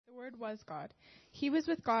Word was God. He was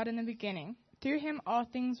with God in the beginning. Through him all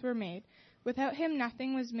things were made. Without him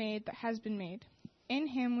nothing was made that has been made. In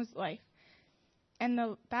him was life, and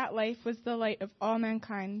that life was the light of all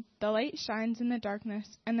mankind. The light shines in the darkness,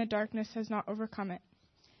 and the darkness has not overcome it.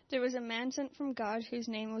 There was a man sent from God whose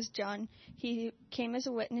name was John. He came as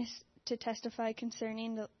a witness to testify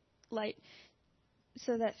concerning the light,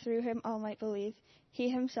 so that through him all might believe. He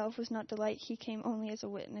himself was not the light. He came only as a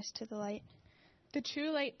witness to the light. The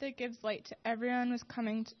true light that gives light to everyone was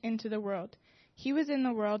coming into the world. He was in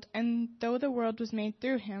the world, and though the world was made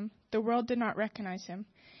through him, the world did not recognize him.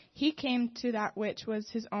 He came to that which was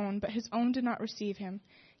his own, but his own did not receive him.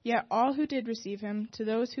 Yet all who did receive him, to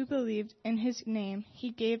those who believed in his name,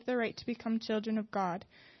 he gave the right to become children of God.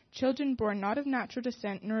 Children born not of natural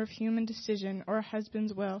descent, nor of human decision or a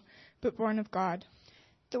husband's will, but born of God.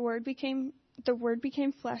 The Word became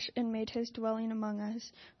flesh and made his dwelling among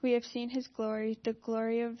us. We have seen his glory, the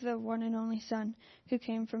glory of the one and only Son, who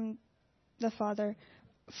came from the Father,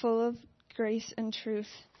 full of grace and truth.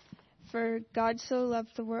 For God so loved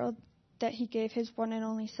the world that he gave his one and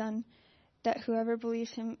only Son, that whoever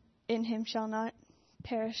believes in him shall not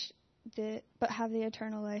perish, but have the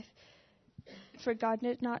eternal life. For God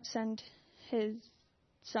did not send his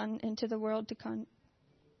Son into the world to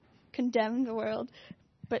condemn the world,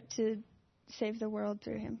 but to save the world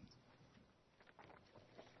through him.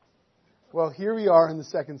 Well, here we are on the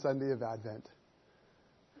second Sunday of Advent,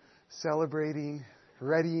 celebrating,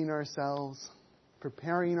 readying ourselves,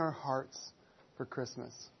 preparing our hearts for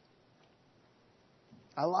Christmas.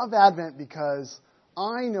 I love Advent because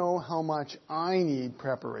I know how much I need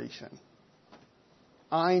preparation.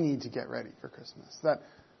 I need to get ready for Christmas. That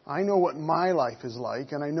I know what my life is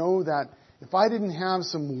like, and I know that if I didn't have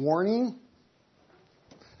some warning,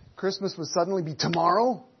 Christmas would suddenly be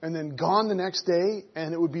tomorrow and then gone the next day,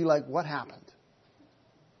 and it would be like, what happened?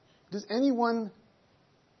 Does anyone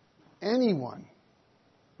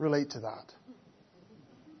relate to that?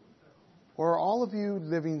 Or are all of you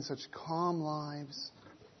living such calm lives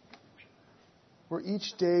where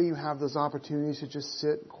each day you have those opportunities to just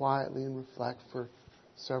sit quietly and reflect for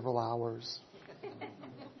several hours,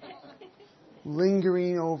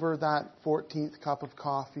 lingering over that 14th cup of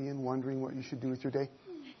coffee and wondering what you should do with your day?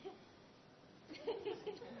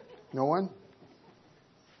 No one?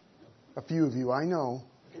 A few of you, I know,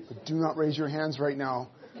 but do not raise your hands right now.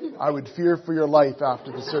 I would fear for your life after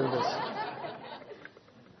the service.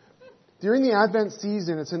 During the Advent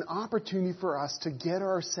season, it's an opportunity for us to get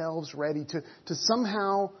ourselves ready, to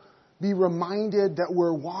somehow be reminded that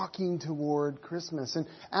we're walking toward Christmas. And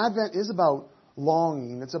Advent is about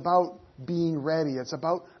longing. It's about being ready. It's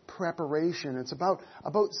about preparation. It's about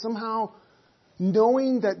somehow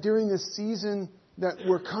knowing that during this season that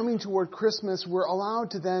we're coming toward Christmas, we're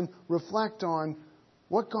allowed to then reflect on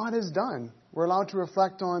what God has done. We're allowed to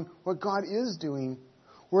reflect on what God is doing.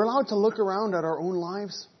 We're allowed to look around at our own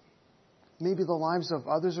lives, maybe the lives of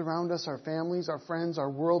others around us, our families, our friends, our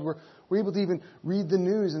world. We're able to even read the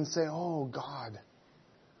news and say, oh, God,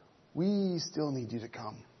 we still need you to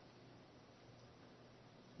come.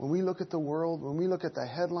 When we look at the world, when we look at the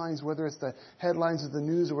headlines, whether it's the headlines of the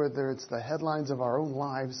news or whether it's the headlines of our own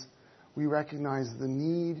lives, we recognize the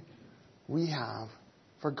need we have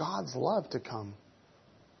for God's love to come.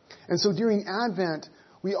 And so during Advent,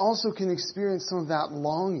 we also can experience some of that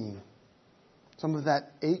longing, some of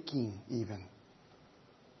that aching even.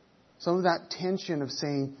 Some of that tension of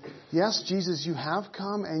saying, yes, Jesus, you have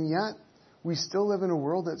come, and yet we still live in a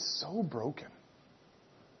world that's so broken.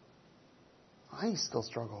 I still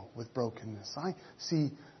struggle with brokenness. I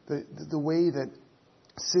see the way that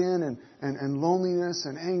sin and loneliness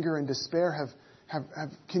and anger and despair have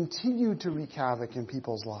continued to wreak havoc in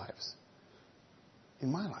people's lives,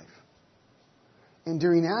 in my life. And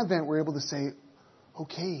during Advent, we're able to say,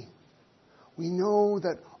 okay, we know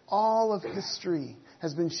that all of history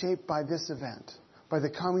has been shaped by this event, by the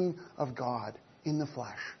coming of God in the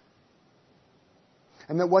flesh.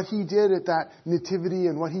 And that what He did at that nativity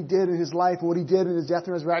and what He did in His life and what He did in His death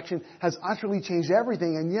and resurrection has utterly changed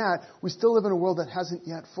everything. And yet, we still live in a world that hasn't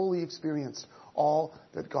yet fully experienced all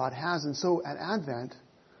that God has. And so at Advent,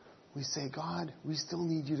 we say, God, we still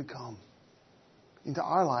need you to come into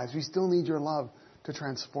our lives. We still need your love to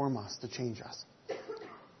transform us, to change us.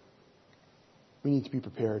 We need to be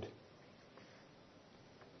prepared.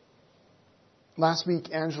 Last week,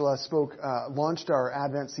 Angela launched our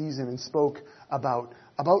Advent season and spoke about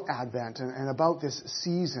Advent and about this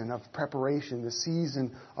season of preparation, the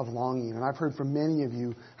season of longing. And I've heard from many of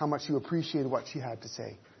you how much you appreciated what she had to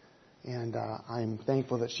say. And I'm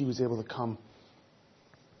thankful that she was able to come.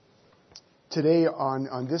 today,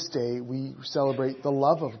 on this day, we celebrate the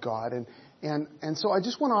love of God. And so I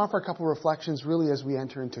just want to offer a couple of reflections really as we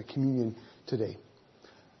enter into communion today.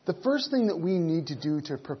 The first thing that we need to do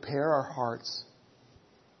to prepare our hearts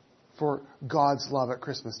for God's love at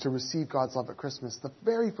Christmas, to receive God's love at Christmas, the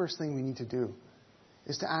very first thing we need to do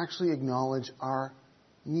is to actually acknowledge our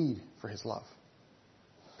need for His love.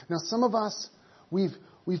 Now, some of us, we've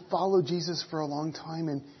followed Jesus for a long time,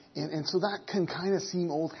 and so that can kind of seem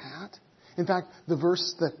old hat. In fact, the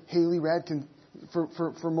verse that Haley read can,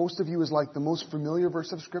 for most of you, is like the most familiar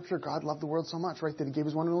verse of Scripture. God loved the world so much, right, that He gave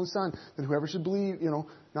His one and only Son, that whoever should believe,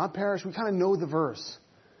 not perish. We kind of know the verse.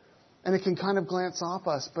 And it can kind of glance off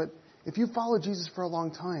us, but if you follow Jesus for a long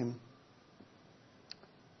time,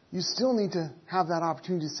 you still need to have that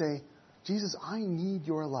opportunity to say, Jesus, I need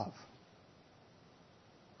your love.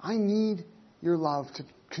 I need your love to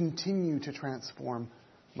continue to transform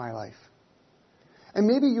my life. And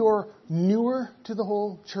maybe you're newer to the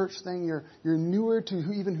whole church thing. You're newer to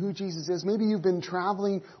even who Jesus is. Maybe you've been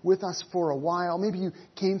traveling with us for a while. Maybe you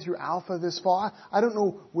came through Alpha this fall. I don't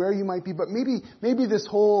know where you might be, but maybe this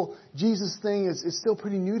whole Jesus thing is still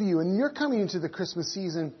pretty new to you. And you're coming into the Christmas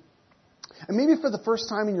season, and maybe for the first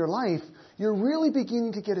time in your life, you're really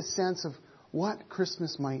beginning to get a sense of what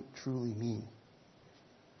Christmas might truly mean.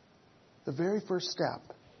 The very first step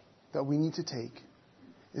that we need to take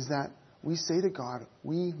is that we say to God,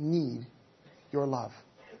 we need your love.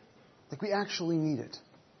 Like, we actually need it.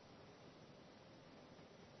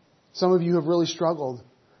 Some of you have really struggled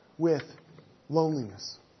with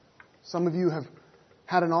loneliness. Some of you have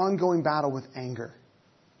had an ongoing battle with anger.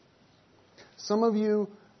 Some of you,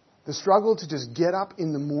 the struggle to just get up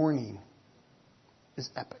in the morning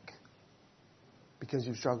is epic because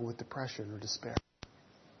you struggle with depression or despair.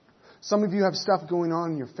 Some of you have stuff going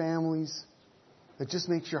on in your families that just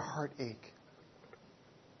makes your heart ache.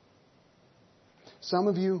 Some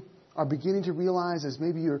of you are beginning to realize, as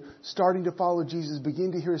maybe you're starting to follow Jesus,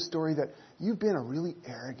 begin to hear a story that you've been a really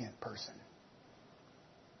arrogant person.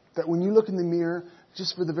 That when you look in the mirror,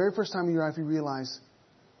 just for the very first time in your life, you realize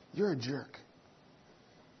you're a jerk.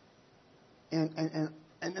 And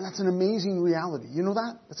that's an amazing reality. You know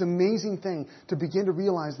that? It's an amazing thing to begin to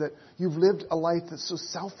realize that you've lived a life that's so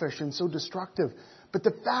selfish and so destructive. But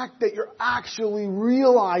the fact that you're actually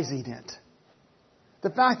realizing it, the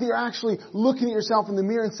fact that you're actually looking at yourself in the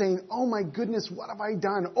mirror and saying, oh my goodness, what have I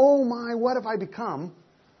done? Oh my, what have I become?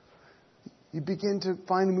 You begin to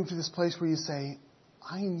finally move to this place where you say,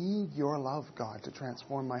 I need your love, God, to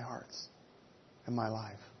transform my hearts and my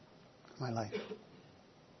life.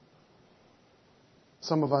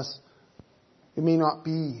 Some of us, it may not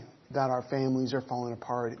be that our families are falling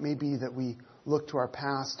apart. It may be that we look to our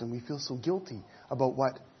past and we feel so guilty about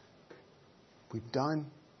what we've done,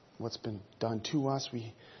 what's been done to us.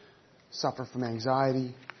 We suffer from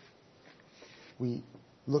anxiety. We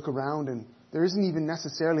look around and there isn't even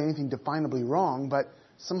necessarily anything definably wrong, but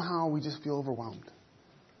somehow we just feel overwhelmed.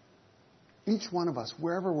 Each one of us,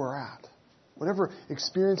 wherever we're at, whatever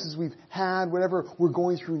experiences we've had, whatever we're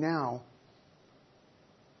going through now,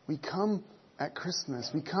 we come at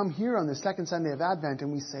Christmas, we come here on the second Sunday of Advent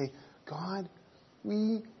and we say, God,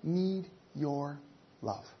 we need your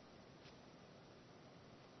love.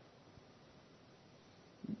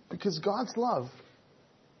 Because God's love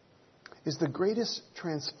is the greatest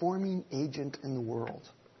transforming agent in the world.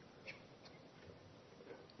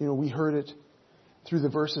 We heard it through the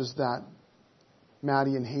verses that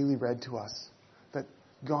Maddie and Haley read to us, that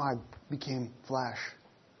God became flesh,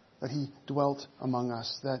 that He dwelt among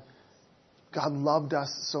us, that God loved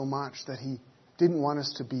us so much that He didn't want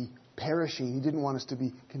us to be perishing. He didn't want us to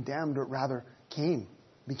be condemned, but rather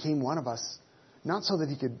became one of us, not so that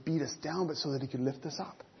He could beat us down, but so that He could lift us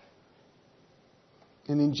up.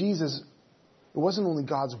 And in Jesus, it wasn't only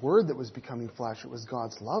God's Word that was becoming flesh, it was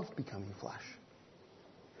God's love becoming flesh.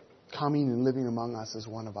 Coming and living among us as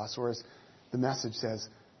one of us, or as the message says,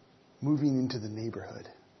 moving into the neighborhood,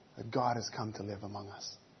 that God has come to live among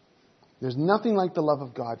us. There's nothing like the love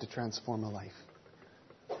of God to transform a life.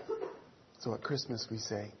 So at Christmas we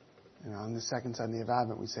say, on the second Sunday of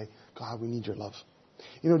Advent we say, God, we need your love.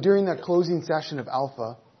 During that closing session of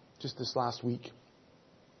Alpha, just this last week,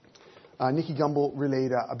 Nikki Gumbel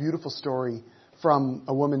relayed a beautiful story from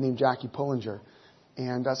a woman named Jackie Pullinger.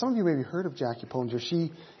 And some of you maybe heard of Jackie Pullinger.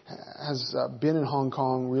 She has been in Hong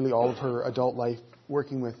Kong really all of her adult life,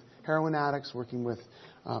 working with heroin addicts, working with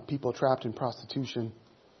people trapped in prostitution.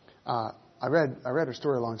 I read her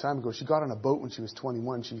story a long time ago. She got on a boat when she was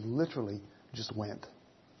 21. She literally just went.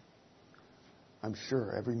 I'm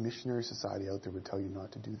sure every missionary society out there would tell you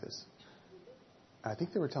not to do this. I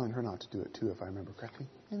think they were telling her not to do it too, if I remember correctly.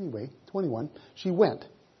 Anyway, 21. She went.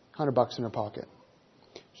 $100 in her pocket.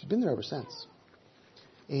 She's been there ever since.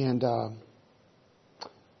 And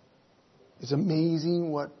it's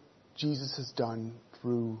amazing what Jesus has done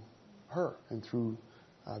through her and through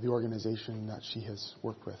the organization that she has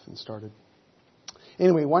worked with and started.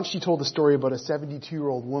 Anyway, once she told a story about a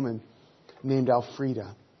 72-year-old woman named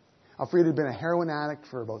Alfreda. Alfreda had been a heroin addict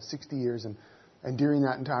for about 60 years, and during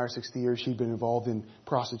that entire 60 years, she'd been involved in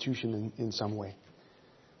prostitution in some way.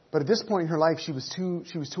 But at this point in her life, she was too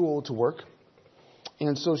old to work.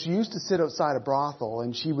 And so she used to sit outside a brothel,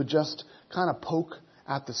 and she would just kind of poke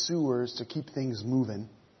at the sewers to keep things moving.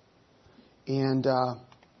 And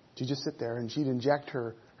she'd just sit there, and she'd inject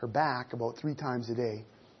her back about 3 times a day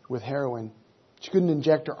with heroin. She couldn't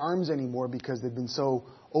inject her arms anymore because they'd been so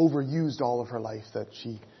overused all of her life that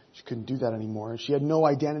she couldn't do that anymore. She had no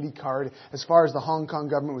identity card. As far as the Hong Kong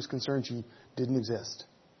government was concerned, she didn't exist.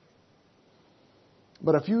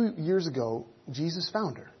 But a few years ago, Jesus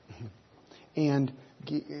found her. And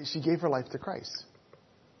she gave her life to Christ.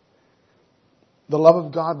 The love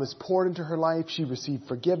of God was poured into her life. She received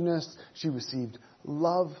forgiveness. She received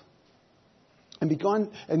love. And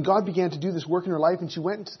God began to do this work in her life, and she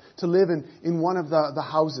went to live in one of the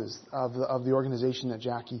houses of the organization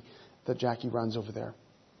that Jackie runs over there.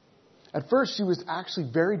 At first, she was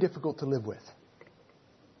actually very difficult to live with.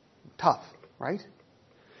 Tough, right?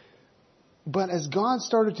 But as God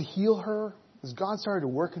started to heal her, as God started to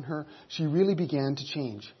work in her, she really began to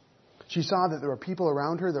change. She saw that there were people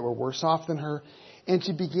around her that were worse off than her, and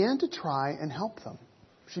she began to try and help them.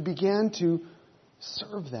 She began to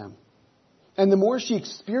serve them. And the more she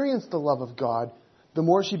experienced the love of God, the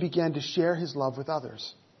more she began to share His love with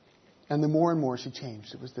others. And the more and more she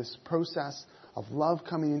changed. It was this process of love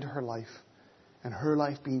coming into her life and her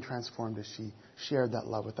life being transformed as she shared that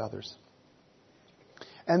love with others.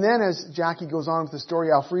 And then as Jackie goes on with the story,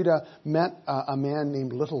 Alfreda met a man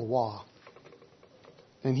named Little Wah.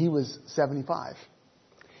 And he was 75.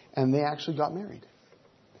 And they actually got married.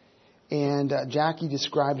 And Jackie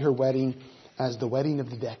described her wedding as the wedding of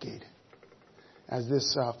the decade. As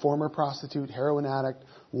this former prostitute, heroin addict,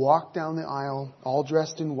 walked down the aisle, all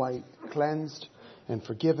dressed in white, cleansed and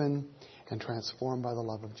forgiven and transformed by the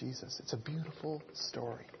love of Jesus. It's a beautiful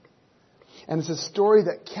story. And it's a story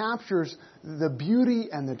that captures the beauty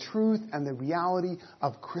and the truth and the reality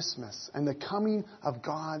of Christmas and the coming of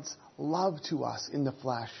God's love to us in the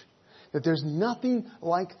flesh. That there's nothing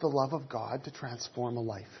like the love of God to transform a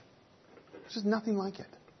life. There's just nothing like it.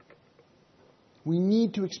 We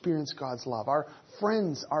need to experience God's love. Our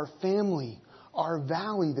friends, our family, our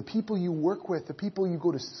valley, the people you work with, the people you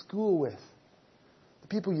go to school with, the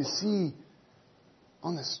people you see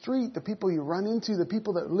on the street, the people you run into, the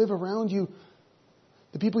people that live around you,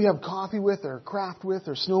 the people you have coffee with or craft with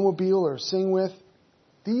or snowmobile or sing with.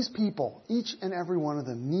 These people, each and every one of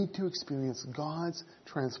them, need to experience God's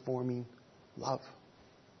transforming love.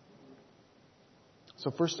 So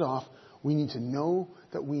first off, we need to know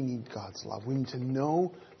that we need God's love. We need to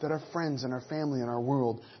know that our friends and our family and our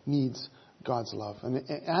world needs God's love. And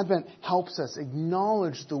Advent helps us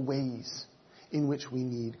acknowledge the ways in which we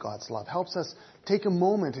need God's love. Helps us take a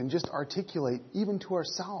moment and just articulate, even to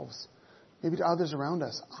ourselves, maybe to others around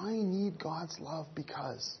us, I need God's love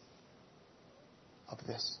because of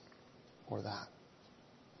this or that.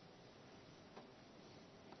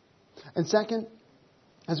 And second,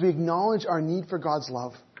 as we acknowledge our need for God's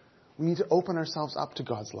love, we need to open ourselves up to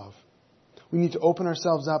God's love. We need to open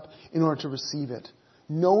ourselves up in order to receive it.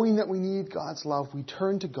 Knowing that we need God's love, we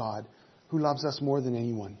turn to God who loves us more than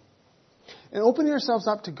anyone. And opening ourselves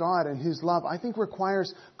up to God and His love, I think,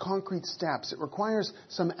 requires concrete steps. It requires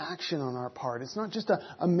some action on our part. It's not just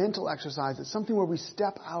a mental exercise. It's something where we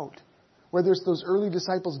step out. Whether it's those early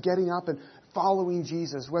disciples getting up and following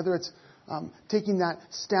Jesus. Whether it's taking that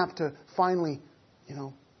step to finally,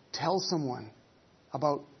 tell someone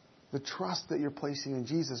about the trust that you're placing in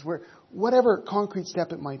Jesus. Whatever concrete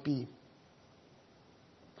step it might be.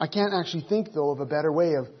 I can't actually think, though, of a better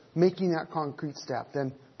way of making that concrete step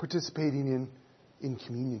than participating in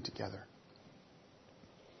communion together.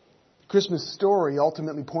 The Christmas story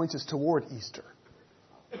ultimately points us toward Easter.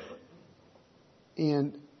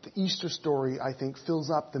 And the Easter story, I think, fills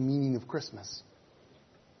up the meaning of Christmas.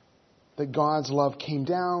 That God's love came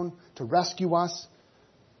down to rescue us.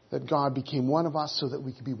 That God became one of us so that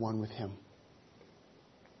we could be one with Him.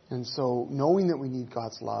 And so, knowing that we need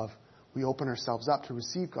God's love, we open ourselves up to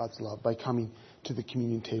receive God's love by coming to the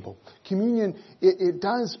communion table. Communion, it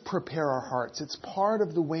does prepare our hearts. It's part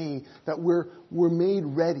of the way that we're made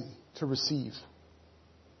ready to receive.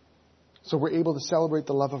 So we're able to celebrate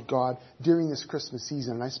the love of God during this Christmas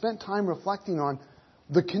season. And I spent time reflecting on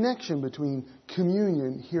the connection between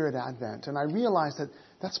communion here at Advent. And I realized that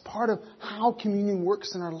that's part of how communion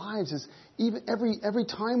works in our lives. Is even every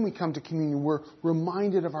time we come to communion, we're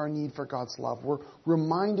reminded of our need for God's love. We're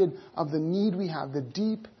reminded of the need we have, the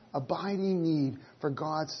deep, abiding need for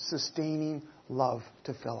God's sustaining love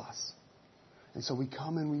to fill us. And so we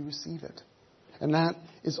come and we receive it. And that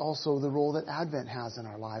is also the role that Advent has in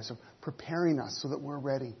our lives, of preparing us so that we're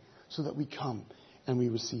ready, so that we come and we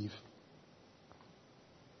receive.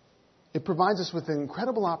 It provides us with an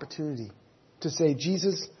incredible opportunity to say,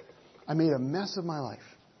 Jesus, I made a mess of my life.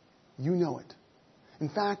 You know it. In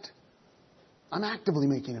fact, I'm actively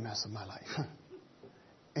making a mess of my life.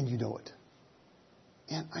 And you know it.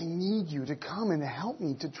 And I need you to come and help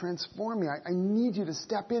me, to transform me. I need you to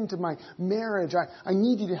step into my marriage. I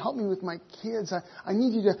need you to help me with my kids. I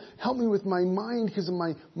need you to help me with my mind, because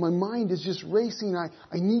my mind is just racing. I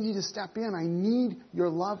need you to step in. I need your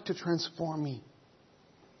love to transform me.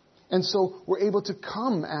 And so we're able to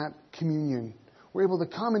come at communion. We're able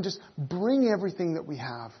to come and just bring everything that we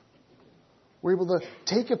have. We're able to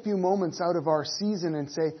take a few moments out of our season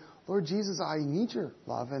and say, Lord Jesus, I need your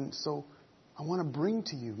love. And so I want to bring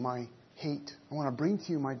to you my hate. I want to bring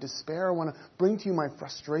to you my despair. I want to bring to you my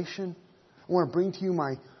frustration. I want to bring to you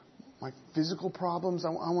my physical problems. I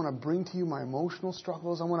want to bring to you my emotional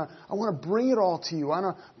struggles. I want to bring it all to you. I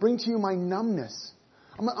want to bring to you my numbness.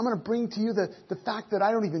 I'm going to bring to you the fact that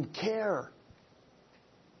I don't even care.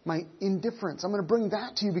 My indifference. I'm going to bring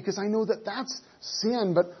that to you because I know that that's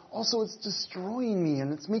sin, but also it's destroying me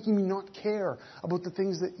and it's making me not care about the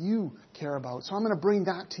things that you care about. So I'm going to bring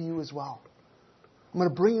that to you as well. I'm going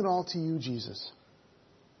to bring it all to you, Jesus.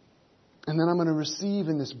 And then I'm going to receive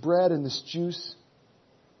in this bread and this juice,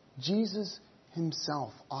 Jesus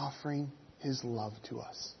himself offering his love to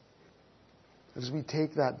us. As we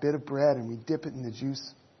take that bit of bread and we dip it in the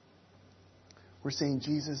juice, we're saying,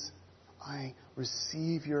 Jesus, I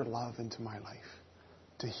receive your love into my life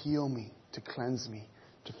to heal me, to cleanse me,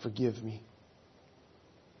 to forgive me.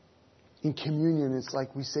 In communion, it's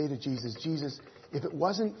like we say to Jesus, Jesus, if it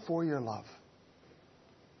wasn't for your love,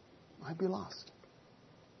 I'd be lost.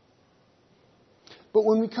 But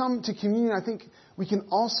when we come to communion, I think we can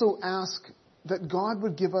also ask that God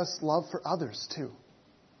would give us love for others too.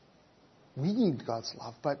 We need God's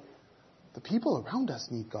love, but the people around us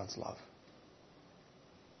need God's love.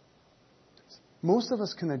 Most of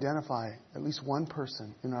us can identify at least one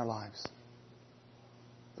person in our lives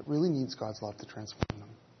that really needs God's love to transform them.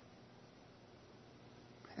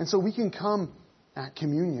 And so we can come at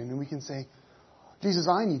communion and we can say, Jesus,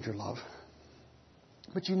 I need your love.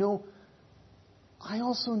 But you know, I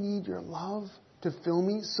also need your love to fill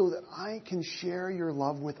me so that I can share your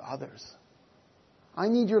love with others. I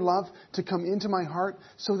need your love to come into my heart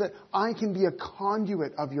so that I can be a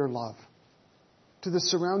conduit of your love to the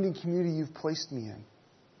surrounding community you've placed me in.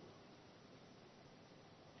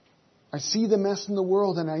 I see the mess in the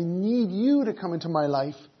world and I need you to come into my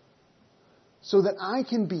life so that I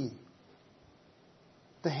can be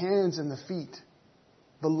the hands and the feet,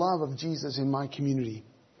 the love of Jesus in my community.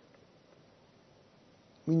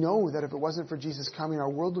 We know that if it wasn't for Jesus coming, our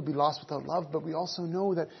world would be lost without love, but we also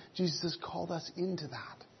know that Jesus has called us into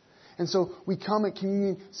that. And so we come at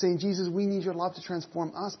communion saying, Jesus, we need your love to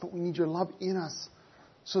transform us, but we need your love in us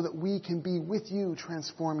so that we can be with you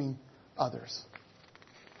transforming others.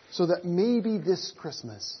 So that maybe this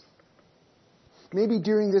Christmas, maybe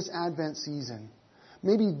during this Advent season,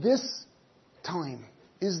 maybe this time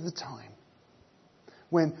is the time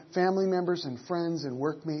when family members and friends and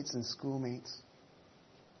workmates and schoolmates,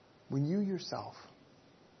 when you yourself,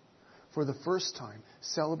 for the first time,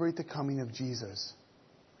 celebrate the coming of Jesus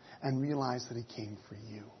and realize that he came for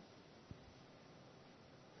you.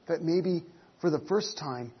 That maybe for the first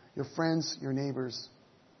time, your friends, your neighbors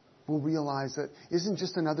will realize that it isn't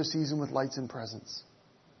just another season with lights and presents.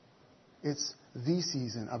 It's the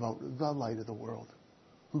season about the light of the world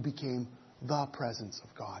who became the presence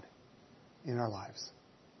of God in our lives.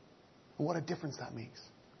 And what a difference that makes.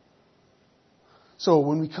 So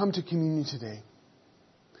when we come to communion today,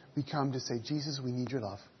 we come to say, Jesus, we need your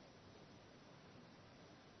love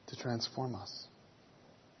to transform us.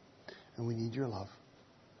 And we need your love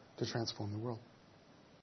to transform the world.